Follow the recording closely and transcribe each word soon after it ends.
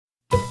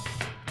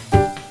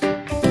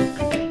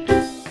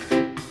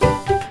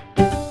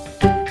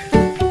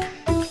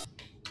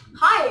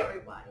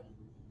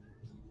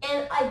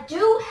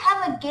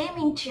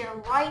green tier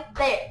right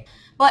there.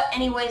 But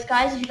anyways,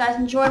 guys, if you guys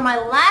enjoyed my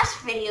last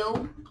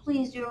video,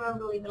 please do remember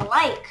to leave a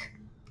like.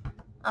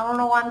 I don't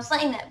know why I'm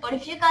saying that, but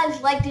if you guys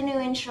like the new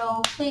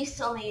intro, please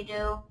tell me you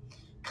do.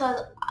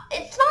 Because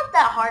it's not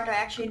that hard to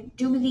actually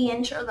do the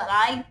intro that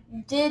I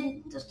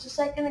did just a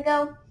second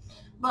ago.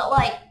 But,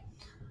 like,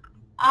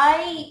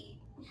 I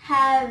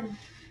have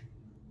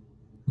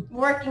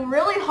working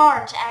really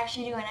hard to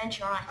actually do an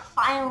intro, and I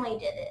finally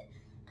did it.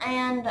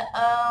 And,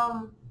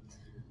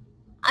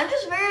 I'm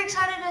just very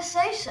excited to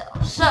say so.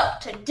 So,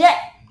 today,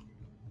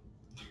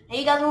 now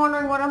you guys are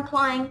wondering what I'm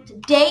playing.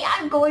 Today,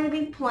 I'm going to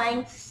be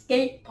playing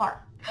Skate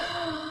Park.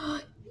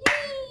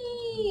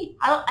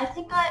 I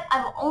think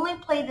I've only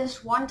played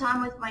this one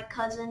time with my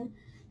cousin.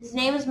 His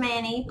name is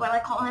Manny, but I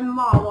call him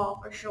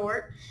Marwall for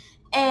short.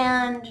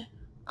 And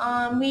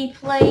we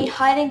play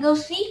hide and go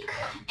seek,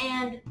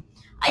 and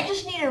I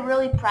just need to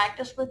really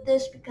practice with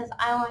this because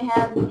I only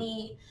have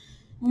the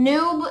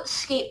noob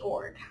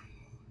skateboard.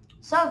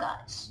 So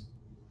guys,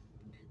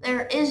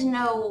 there is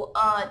no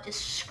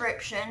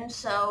description,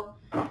 so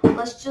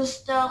let's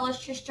just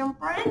jump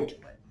right into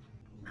it.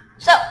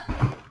 So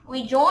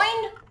we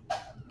joined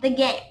the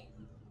game.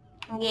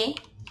 Okay,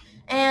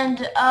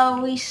 and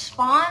we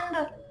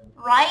spawned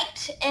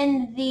right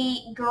in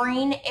the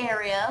green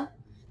area.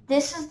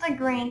 This is the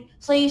green.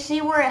 So you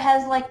see where it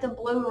has like the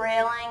blue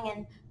railing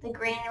and the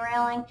green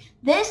railing?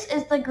 This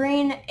is the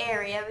green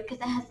area because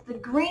it has the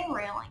green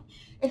railing.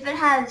 If it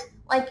has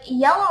like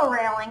yellow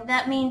railing,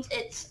 that means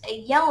it's a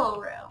yellow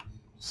rail.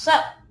 So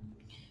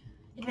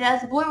if it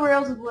has blue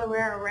rails, a blue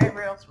rail, red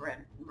rails,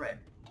 red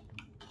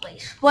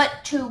place.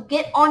 But to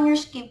get on your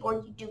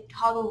skateboard, you do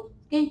toggle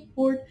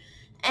skateboard.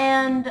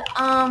 And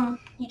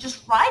you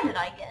just ride it,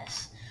 I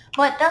guess.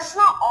 But that's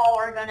not all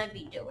we're gonna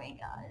be doing,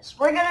 guys.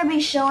 We're gonna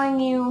be showing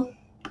you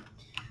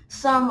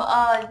some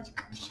alright,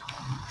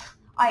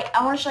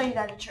 I want to show you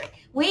guys a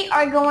trick. We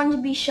are going to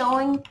be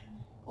showing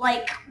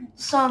like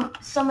some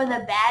of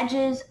the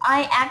badges.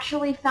 I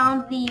actually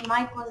found the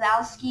Mike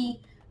Wazowski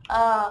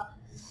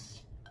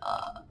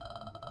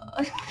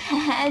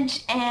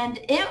badge, and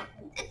it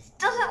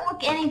doesn't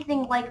look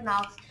anything like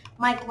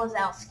Mike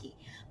Wazowski.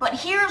 But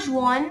here's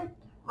one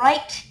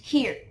right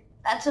here.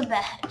 That's a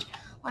badge.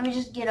 Let me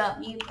just get up.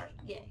 You first.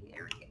 Yeah,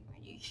 here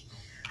we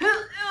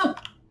go.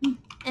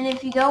 And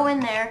if you go in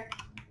there,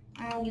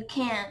 you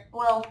can't.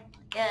 Well, I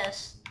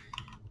guess.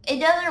 It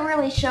doesn't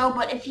really show,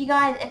 but if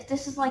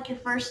this is like your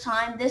first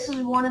time, this is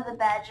one of the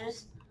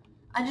badges.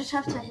 I just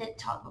have to hit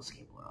toggle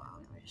skateboard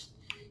on.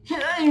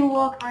 You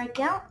walk right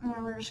down, and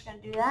then we're just going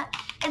to do that.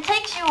 It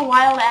takes you a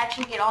while to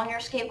actually get on your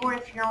skateboard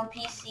if you're on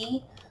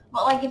PC.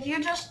 But like if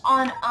you're just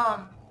on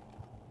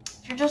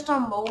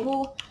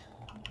mobile,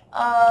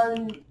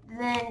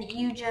 then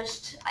you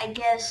just, I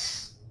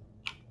guess,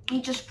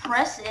 you just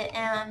press it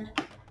and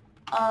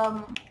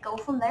go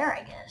from there,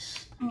 I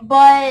guess.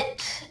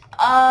 But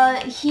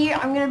here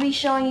I'm gonna be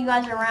showing you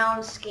guys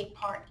around skate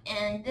park,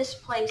 and this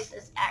place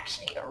is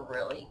actually a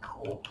really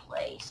cool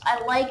place.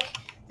 I like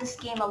this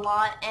game a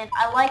lot, and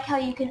I like how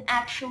you can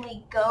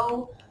actually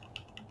go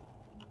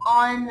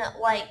on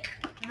like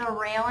the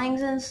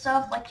railings and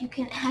stuff. Like you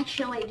can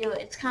actually do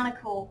it. It's kind of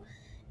cool.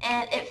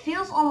 And it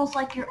feels almost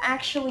like you're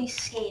actually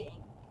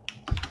skating.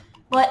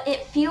 But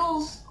it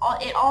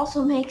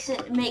also makes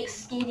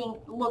skating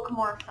look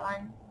more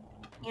fun.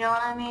 You know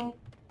what I mean?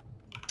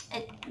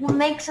 It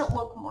makes it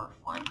look more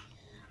fun.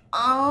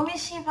 Let me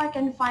see if I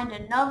can find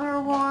another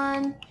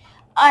one.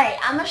 Alright,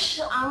 I'm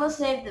gonna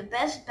save the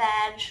best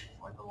badge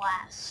for the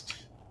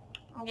last.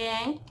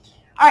 Okay?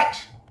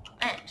 Alright,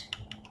 and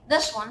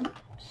this one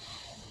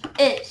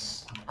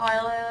is,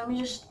 alright,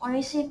 let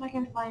me see if I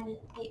can find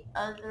the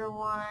other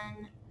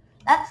one.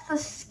 That's the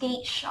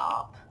skate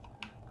shop.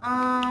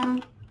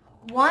 One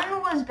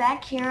was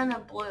back here in the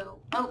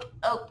blue. Oh.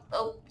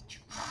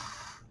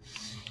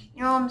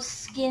 You know, I'm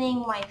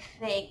skinning my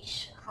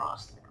face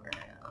across the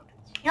ground.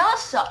 You know, that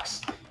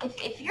sucks.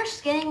 If you're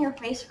skinning your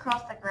face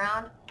across the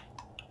ground,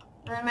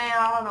 then man,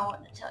 I don't know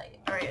what to tell you.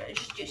 Alright,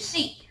 just do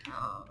C.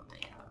 Oh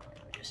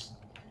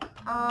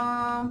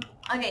man,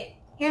 okay,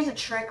 here's a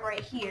trick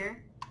right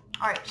here.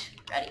 Alright,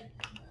 ready.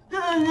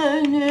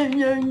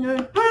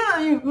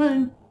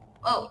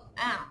 Oh,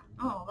 ow.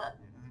 Oh,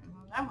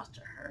 that must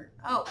have hurt.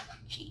 Oh,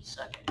 jeez,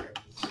 okay.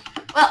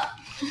 Well,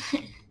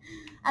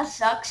 that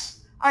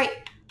sucks.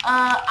 Alright,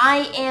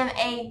 I am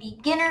a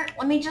beginner.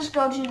 Let me just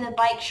go to the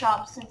bike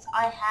shop since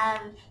I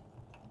have,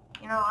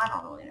 you know, I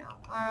don't really know.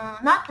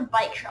 Not the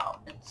bike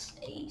shop, it's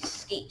a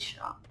skate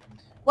shop.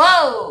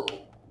 Whoa!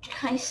 Did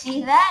I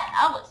see that?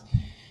 That was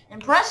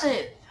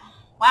impressive.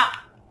 Wow.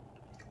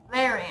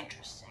 Very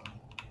interesting.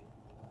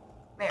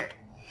 Very.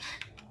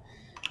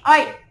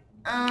 Alright.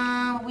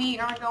 We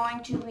are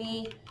going to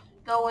be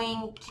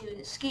going to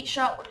the skate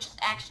shop, which is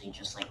actually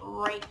just like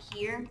right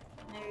here.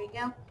 There you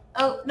go.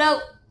 Oh,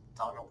 no.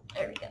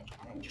 There we go.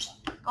 And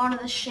just going to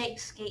the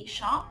skate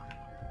shop.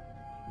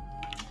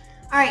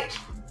 Alright.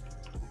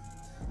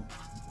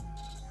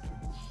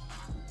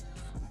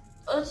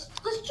 Let's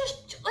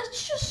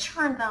just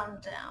turn them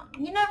down.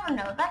 You never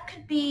know. That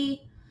could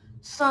be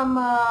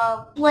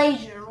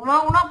plagiarism.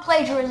 No, not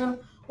plagiarism.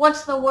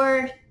 What's the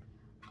word?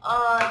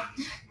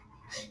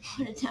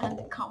 Put it down in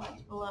the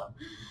comments below.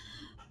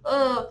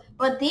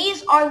 But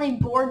these are the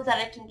boards that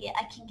I can get.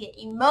 I can get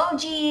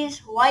emojis,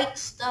 white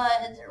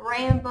studs,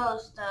 rainbow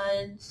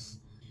studs,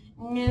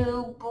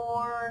 new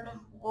board,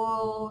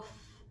 wolf,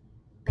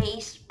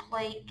 bass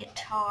plate,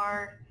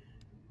 guitar,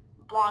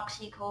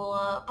 Bloxy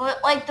Cola.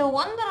 But like the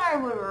one that I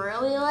would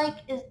really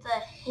like is the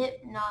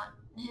hypnotic.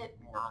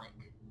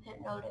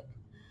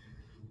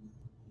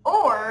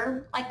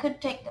 Or I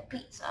could take the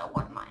pizza. I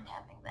wouldn't mind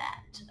having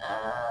that.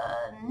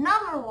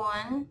 Another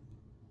one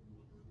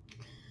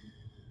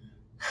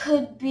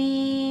could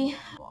be,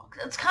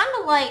 it's kind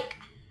of like,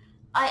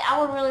 I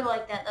would really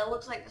like that. That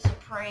looks like the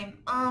Supreme.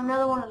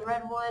 Another one is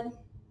Redwood.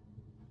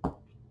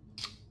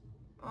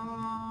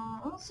 I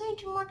don't see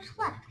too much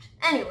left.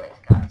 Anyways,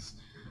 guys.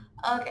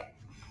 Okay.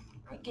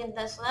 Again,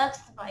 so that's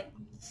the bike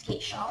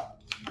skate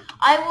shop.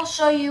 I will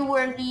show you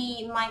where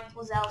the Mike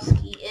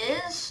Wazowski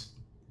is.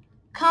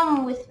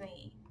 Come with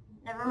me.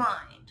 Never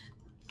mind.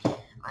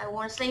 I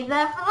want to save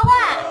that for the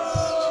last.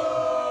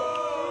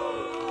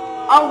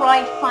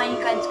 Alright, fine,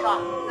 you guys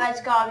got me. You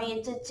guys got me.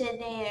 It's in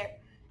here.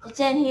 It's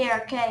in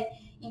here, okay?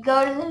 You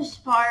go to this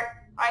part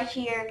right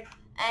here,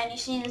 and you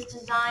see this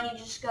design, you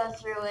just go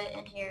through it,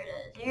 and here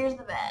it is. Here's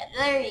the badge.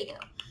 There you go.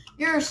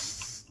 Your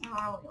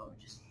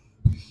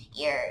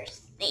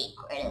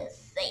secret is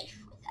safe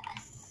with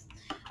us.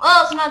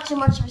 Well, it's not too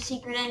much of a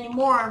secret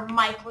anymore,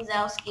 Mike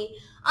Wazowski.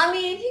 I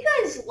mean, if you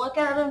guys look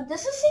at him,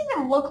 does this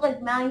even look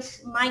like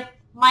Mike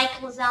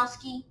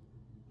Wazowski?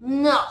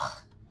 No,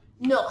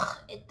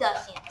 it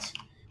doesn't.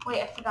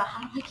 Wait, I forgot.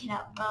 How do I get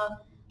out?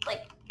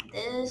 Like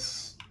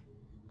this.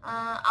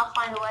 I'll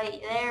find a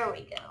way. There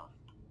we go.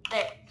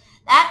 There.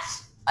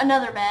 That's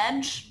another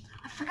badge.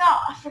 I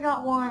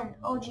forgot one.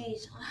 Oh,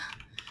 jeez.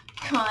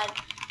 God.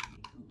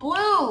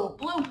 Blue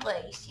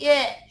place.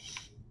 Yeah.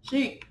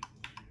 See.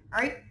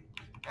 Alright.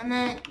 And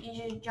then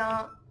you just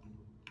jump.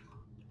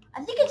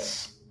 I think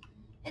it's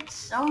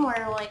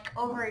somewhere like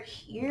over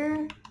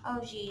here.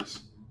 Oh, jeez.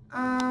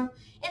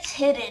 It's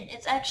hidden.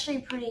 It's actually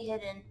pretty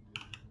hidden.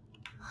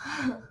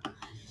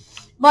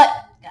 But,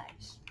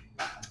 guys.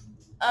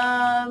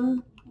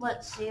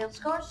 Let's see. Let's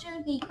go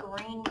to the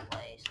green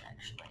place,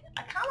 actually.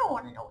 I kind of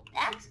want to know what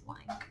that's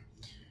like.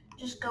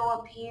 Just go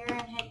up here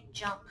and hit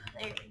jump.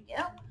 There we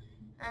go.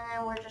 And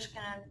then we're just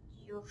going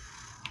to...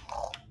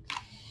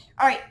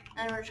 Alright.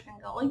 And we're just going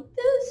to go like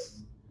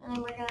this. And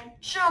then we're going to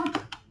jump.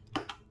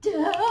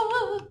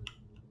 Duh.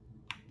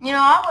 You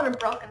know, I would have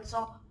broken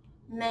so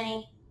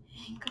many.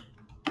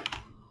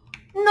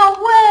 No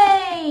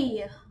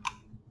way!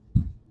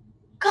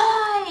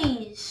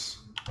 Guys!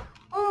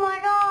 Oh my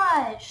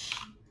gosh!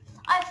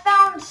 I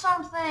found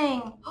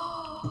something!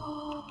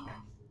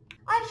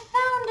 I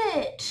found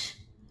it!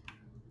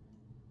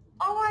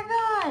 Oh my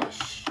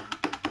gosh!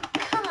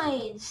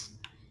 Guys!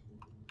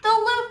 The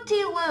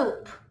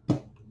loop-de-loop!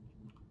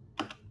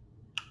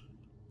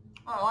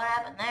 Oh, what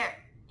happened there?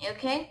 You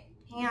okay?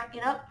 Can you not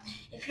get up?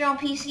 If you're on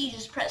PC,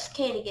 just press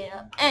K to get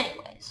up.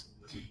 Anyways,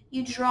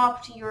 you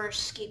drop to your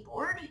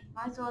skateboard.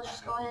 Might as well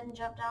just go ahead and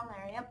jump down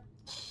there. Yep.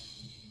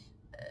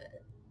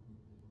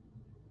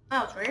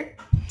 That was weird.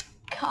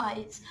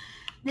 Guys,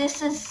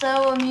 this is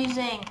so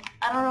amusing.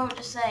 I don't know what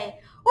to say.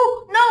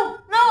 Oh, no,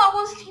 I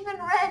wasn't even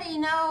ready.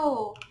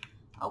 No.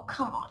 Oh,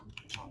 come on.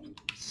 This one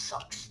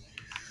sucks.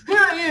 Here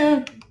I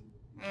am.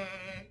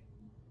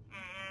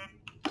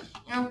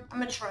 You know, I'm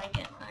going to try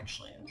again,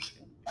 actually. I'm just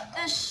going to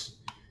do this.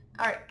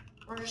 Alright,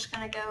 we're just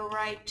going to go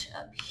right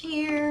up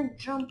here.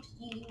 Jump.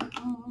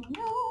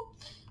 No.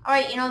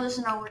 Alright, you know, this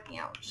is not working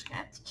out. We're just going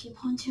to have to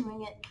keep on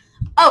doing it.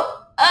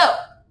 Oh.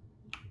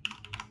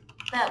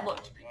 That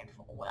looked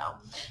painful. Wow.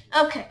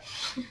 Okay.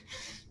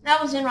 That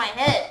was in my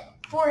head.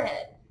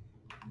 Forehead.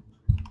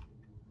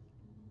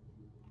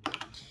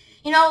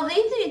 You know,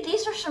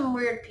 these are some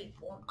weird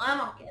people. I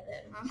don't get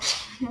it.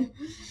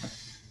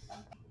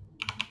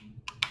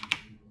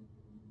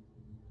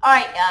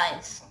 Alright,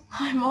 guys.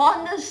 I'm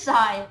on the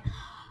side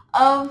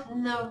of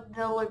the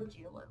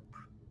loop-de-loop.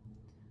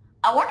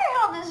 I wonder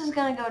how this is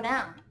going to go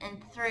down.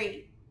 In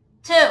 3,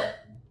 2,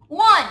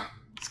 1.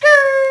 Skirt!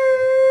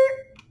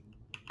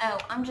 Oh,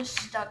 I'm just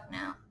stuck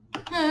now.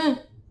 Oh,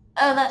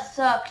 that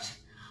sucked.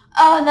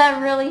 Oh,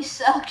 that really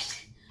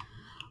sucked.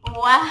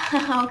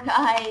 Wow,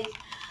 guys.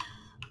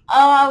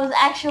 Oh, I was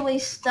actually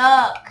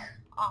stuck.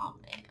 Oh,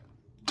 man.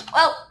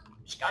 Well,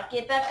 just gotta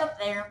get back up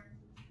there.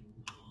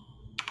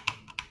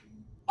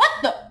 What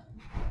the?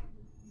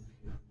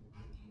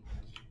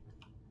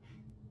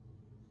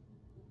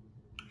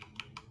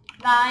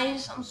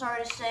 Guys, I'm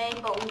sorry to say,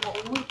 but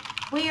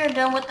we are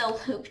done with the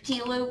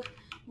loop-de-loop.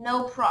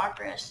 No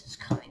progress is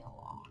coming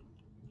along.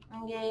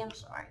 Okay, I'm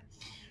sorry.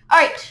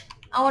 Alright,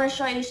 I want to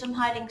show you some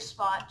hiding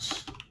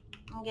spots.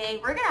 Okay,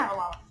 we're going to have a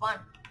lot of fun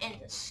in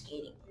this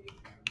skating rink.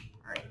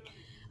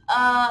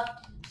 Alright.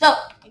 So,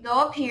 you go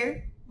up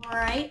here,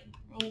 alright,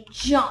 and you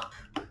jump.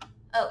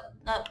 Oh,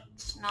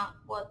 that's not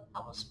what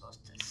I was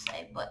supposed to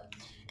say, but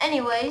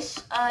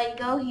anyways, you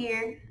go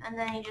here, and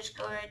then you just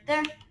go right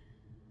there.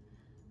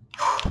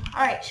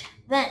 Alright,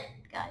 then,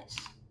 guys,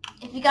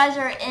 if you guys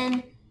are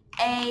in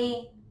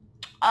a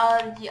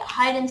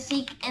hide and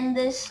seek in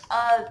this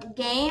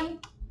game,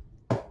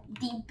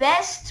 the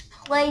best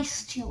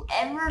place to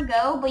ever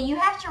go, but you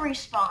have to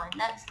respawn.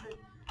 That's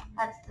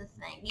the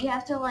thing. You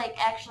have to like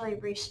actually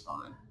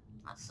respawn.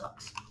 That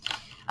sucks.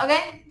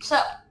 Okay,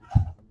 so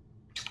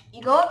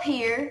you go up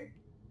here.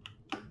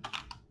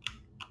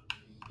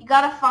 You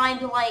gotta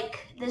find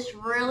like this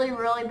really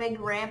big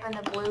ramp in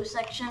the blue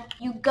section.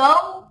 You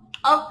go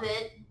up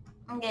it,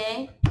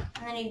 okay,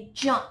 and then you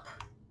jump,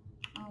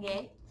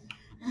 okay.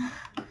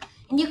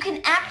 And you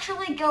can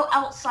actually go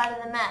outside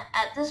of the map.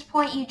 At this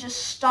point, you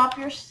just stop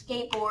your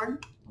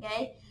skateboard,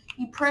 okay?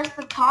 You press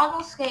the toggle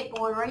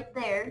skateboard right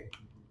there.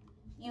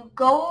 You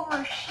go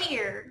over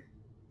here.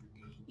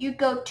 You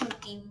go to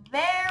the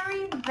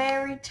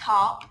very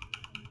top,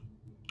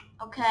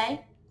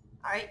 okay?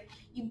 Alright,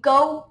 you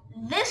go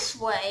this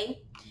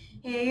way.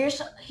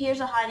 Here's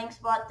a hiding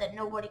spot that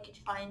nobody could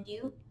find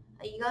you.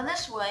 You go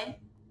this way,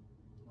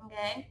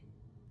 okay?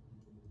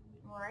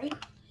 Alright,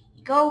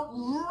 you go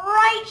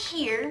right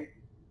here.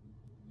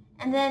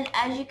 And then,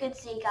 as you can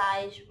see,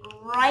 guys,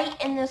 right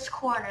in this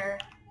corner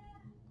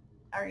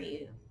are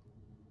you.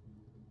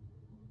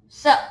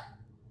 So,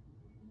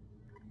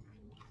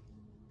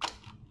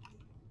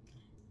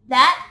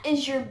 that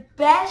is your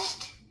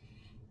best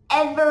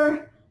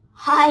ever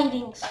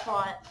hiding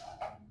spot.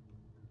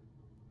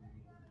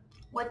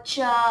 Which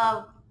you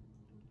have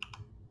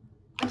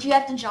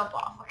to jump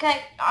off,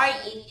 okay?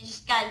 Alright, you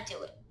just gotta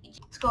do it.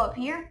 Let's go up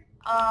here.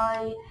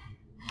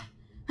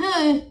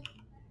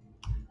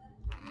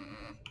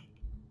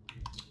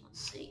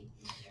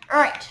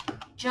 Alright,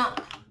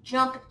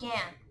 jump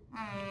again.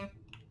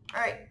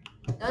 Alright,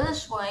 go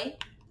this way.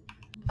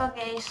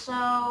 Okay,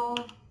 so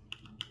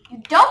you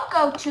don't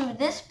go to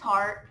this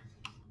part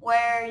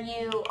where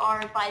you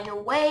are by the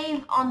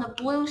wave on the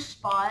blue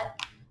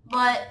spot,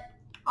 but,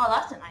 oh,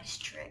 that's a nice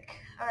trick.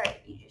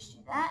 Alright, you just do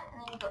that,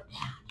 and then you go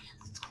down. Yeah,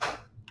 let's go.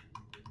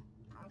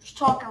 I'm just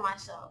talking to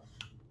myself.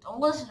 Don't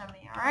listen to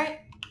me, alright?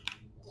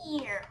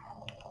 Here.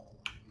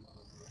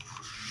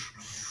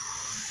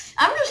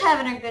 I'm just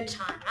having a good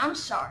time. I'm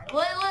sorry.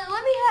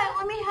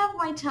 Let me have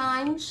my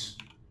times.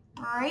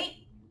 All right.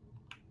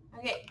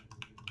 Okay.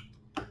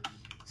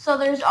 So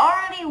there's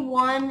already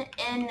one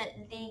in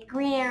the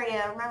green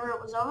area. Remember,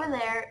 it was over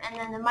there, and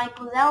then the Mike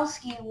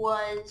Wazowski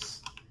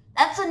was.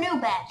 That's a new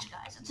badge,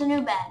 guys. It's a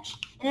new badge.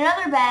 And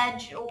another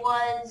badge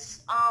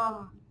was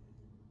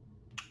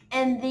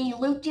in the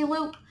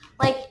loop-de-loop.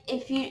 Like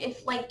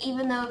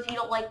even though if you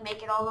don't like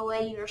make it all the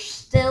way, you're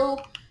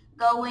still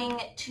going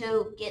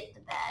to get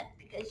the badge.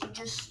 Because you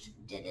just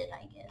did it,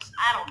 I guess.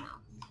 I don't know.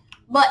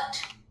 But,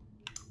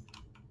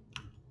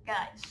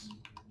 guys,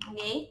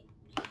 okay?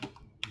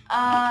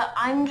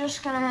 I'm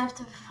just gonna have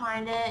to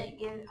find it.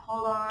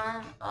 Hold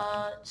on.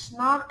 It's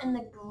not in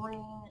the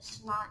green.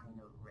 It's not in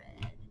the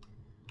red.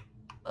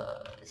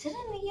 Is it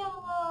in the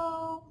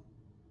yellow?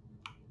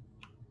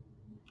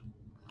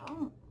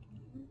 Oh.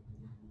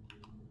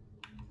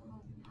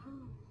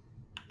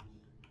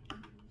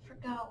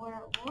 Forgot where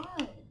it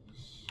was.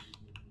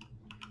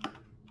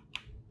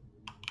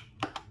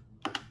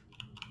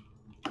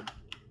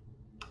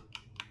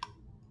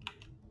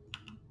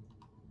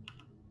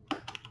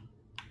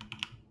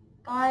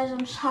 Guys,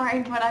 I'm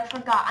sorry, but I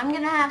forgot. I'm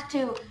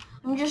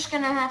just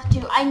gonna have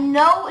to. I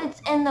know it's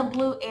in the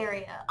blue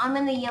area. I'm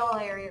in the yellow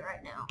area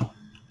right now.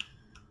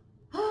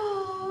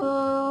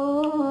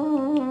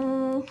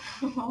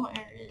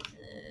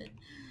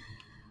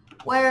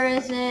 Where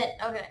is it?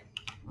 Okay.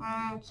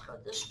 Let's go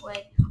this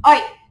way.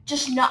 Alright,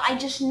 I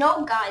just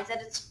know, guys,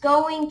 that it's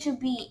going to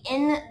be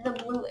in the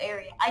blue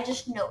area. I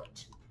just know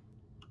it.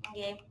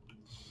 Okay?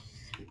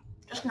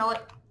 Just know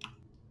it.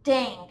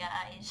 Dang,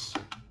 guys.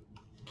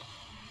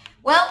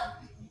 Well,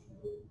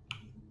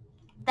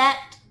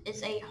 that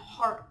is a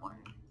hard one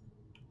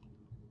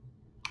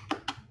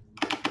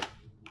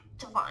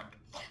to find.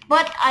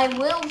 But I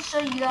will show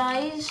you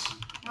guys,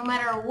 no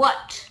matter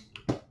what.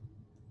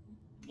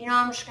 You know,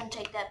 I'm just going to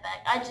take that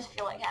back. I just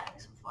feel like having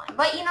some fun.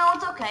 But, you know,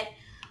 it's okay.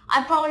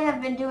 I probably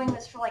have been doing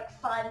this for like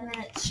 5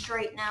 minutes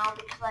straight now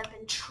because I've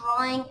been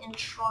trying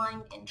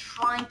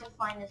to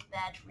find this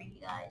badge for you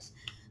guys.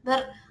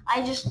 But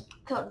I just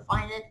couldn't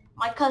find it.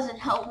 My cousin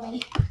helped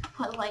me,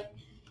 but like,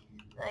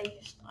 I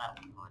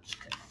don't know, I just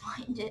couldn't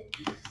find it.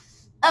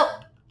 Oh,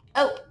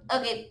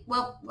 okay,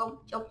 well,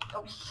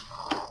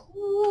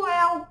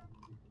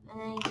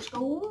 and then you just go,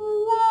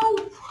 whoa,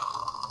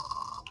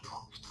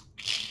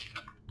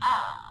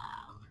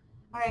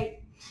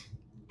 alright,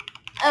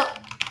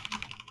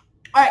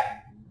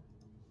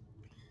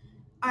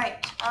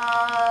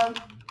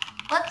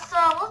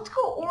 let's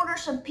go order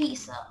some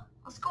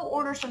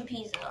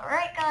pizza.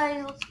 Alright,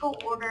 guys, let's go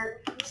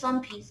order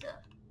some pizza.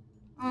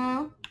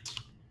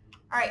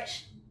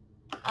 Alright.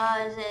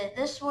 Is it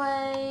this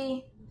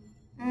way?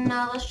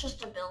 No, that's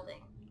just a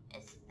building.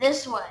 It's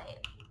this way.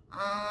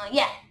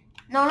 Yeah.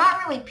 No,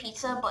 not really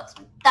pizza, but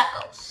some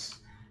tacos.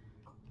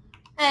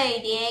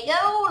 Hey,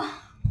 Diego.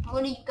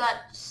 What do you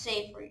got to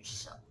say for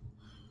yourself?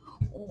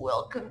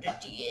 Welcome to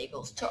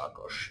Diego's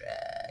Taco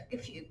Shack.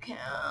 If you can't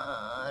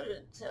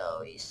tell,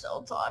 we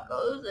sell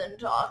tacos and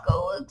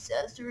taco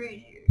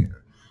accessories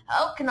here.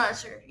 How can I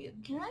serve you?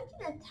 Can I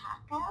get a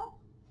taco?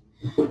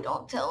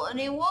 Don't tell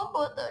anyone,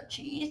 but the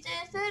cheese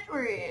isn't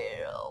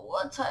real.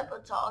 What type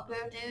of taco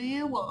do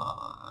you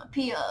want?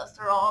 P.S.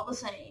 They're all the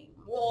same.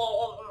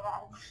 Well,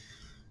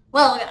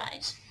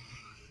 guys,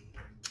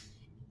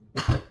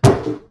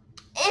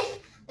 if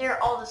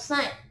they're all the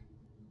same,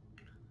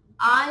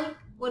 I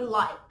would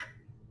like.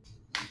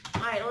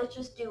 Alright, let's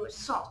just do a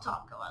soft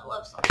taco. I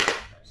love soft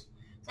tacos.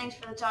 Thanks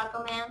for the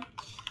taco, man.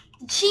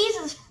 The cheese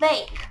is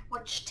fake,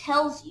 which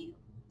tells you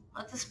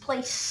that this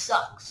place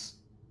sucks.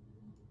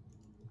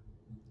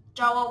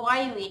 Jawa, why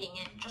are you eating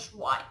it? Just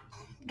why?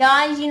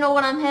 Guys, you know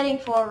what I'm heading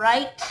for,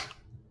 right?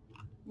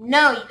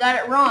 No, you got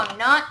it wrong.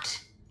 Not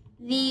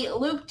the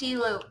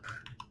loop-de-loop.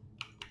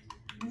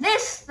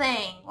 This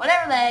thing,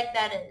 whatever the heck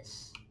that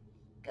is.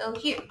 Go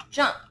here.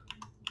 Jump.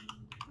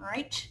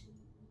 Alright?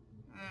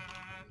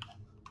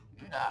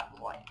 Not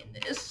liking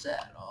this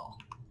at all.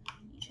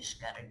 You just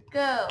gotta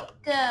go,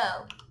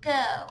 go,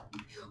 go.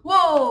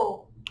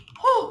 Whoa!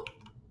 Oh!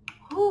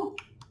 Oh!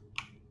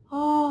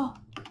 Oh!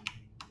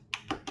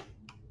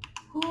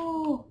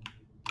 Oh!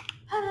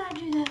 How did I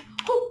do that?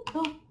 Oh!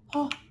 Oh!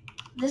 Oh!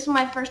 This is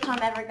my first time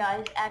ever,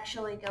 guys,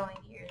 actually going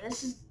here.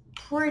 This is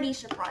pretty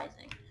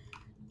surprising.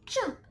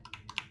 Jump!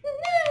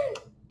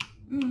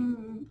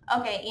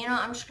 Okay, you know,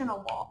 I'm just gonna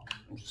walk.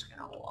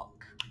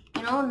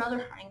 You know,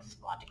 another hiding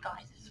spot,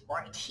 guys, is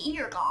right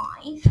here,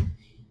 guys.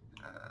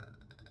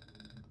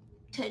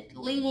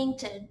 Leading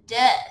to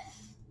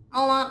death.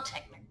 Well, not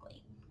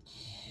technically.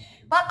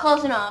 But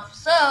close enough,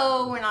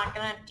 so we're not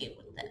gonna deal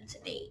with that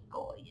today,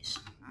 guys.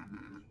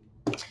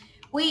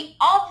 We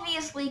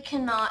obviously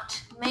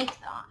cannot make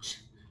that.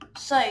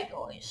 So,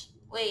 guys,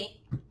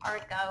 we are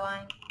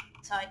going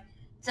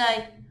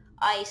to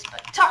a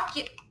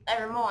spectacular.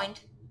 Never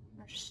mind.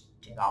 I'll just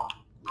do it all.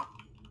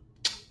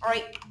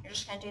 Alright, you're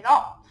just gonna do it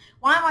all.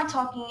 Why am I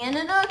talking in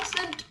an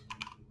accent?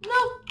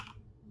 No.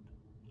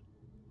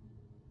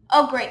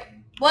 Oh, great.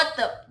 What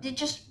the? It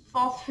just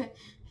fell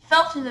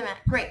through the mat.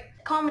 Great.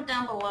 Comment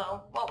down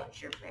below. What was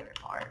your favorite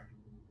part,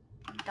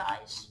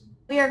 guys?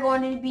 We are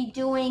going to be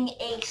doing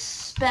a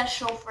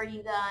special for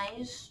you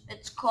guys.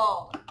 It's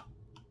called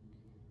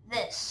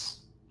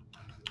this.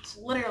 It's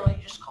literally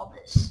just called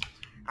this.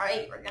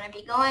 Alright, we're going to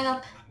be going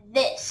up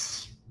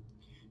this.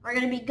 We're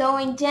going to be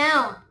going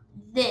down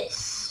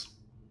this.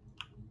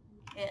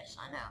 Yes,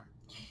 I know.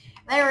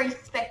 Very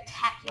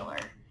spectacular.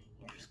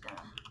 You're just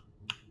gonna...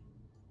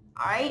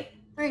 Alright,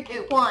 3,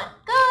 2, 1,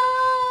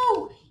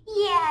 go!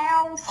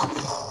 Yeah!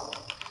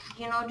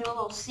 You know, do a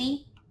little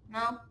C?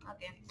 No?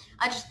 Okay.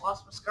 I just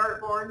lost my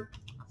skateboard.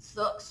 That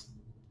sucks.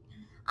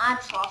 I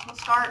just lost my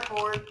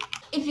skateboard.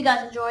 If you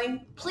guys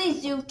enjoyed,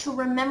 please do to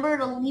remember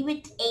to leave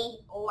it a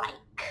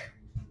like.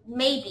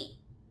 Maybe.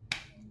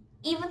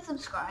 Even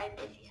subscribe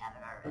if you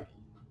haven't already.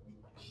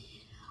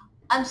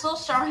 I'm so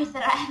sorry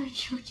that I haven't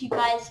showed you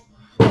guys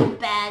the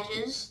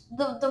badges.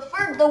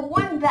 The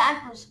one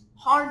badge was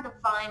hard to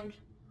find.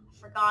 I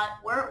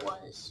forgot where it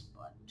was,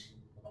 but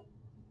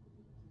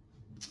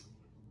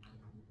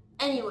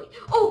anyway.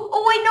 Oh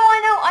wait, no, I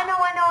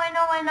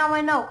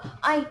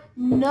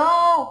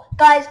know.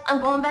 Guys,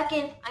 I'm going back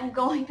in. I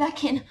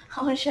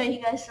want to show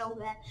you guys so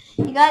bad.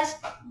 You guys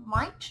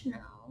might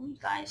know,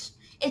 guys.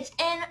 It's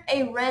in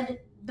a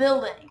red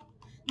building.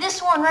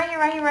 This one right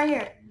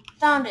here.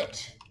 Found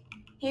it.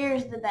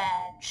 Here's the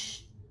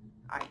badge.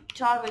 Alright,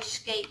 talk about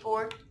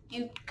skateboard.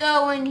 You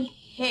go in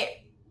here.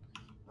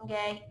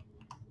 Okay.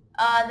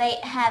 They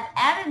have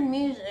added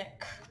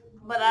music,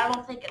 but I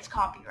don't think it's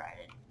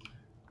copyrighted.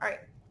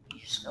 Alright, you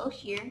just go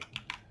here.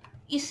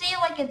 You see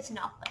like it's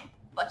nothing,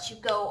 but you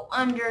go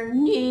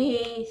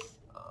underneath.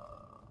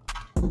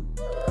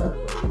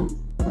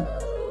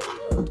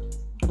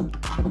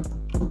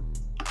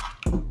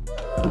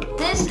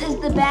 This is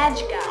the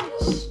badge,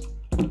 guys.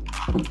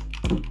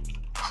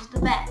 This is the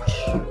badge.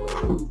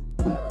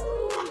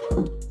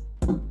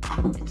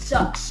 It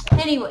sucks.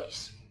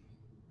 Anyways,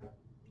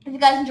 if you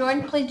guys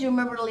enjoyed, please do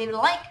remember to leave it a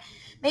like.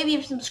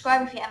 Maybe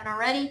subscribe if you haven't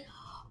already.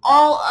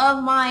 All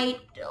of my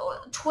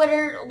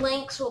Twitter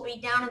links will be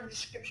down in the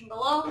description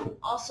below.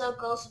 Also,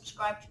 go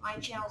subscribe to my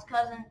channel's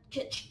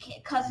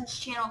cousin's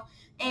channel,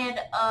 and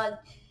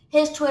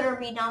his Twitter will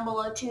be down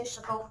below too.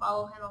 So go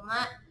follow him on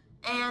that.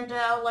 And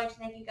I would like to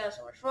thank you guys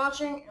so much for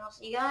watching, and I'll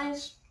see you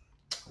guys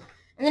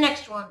in the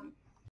next one.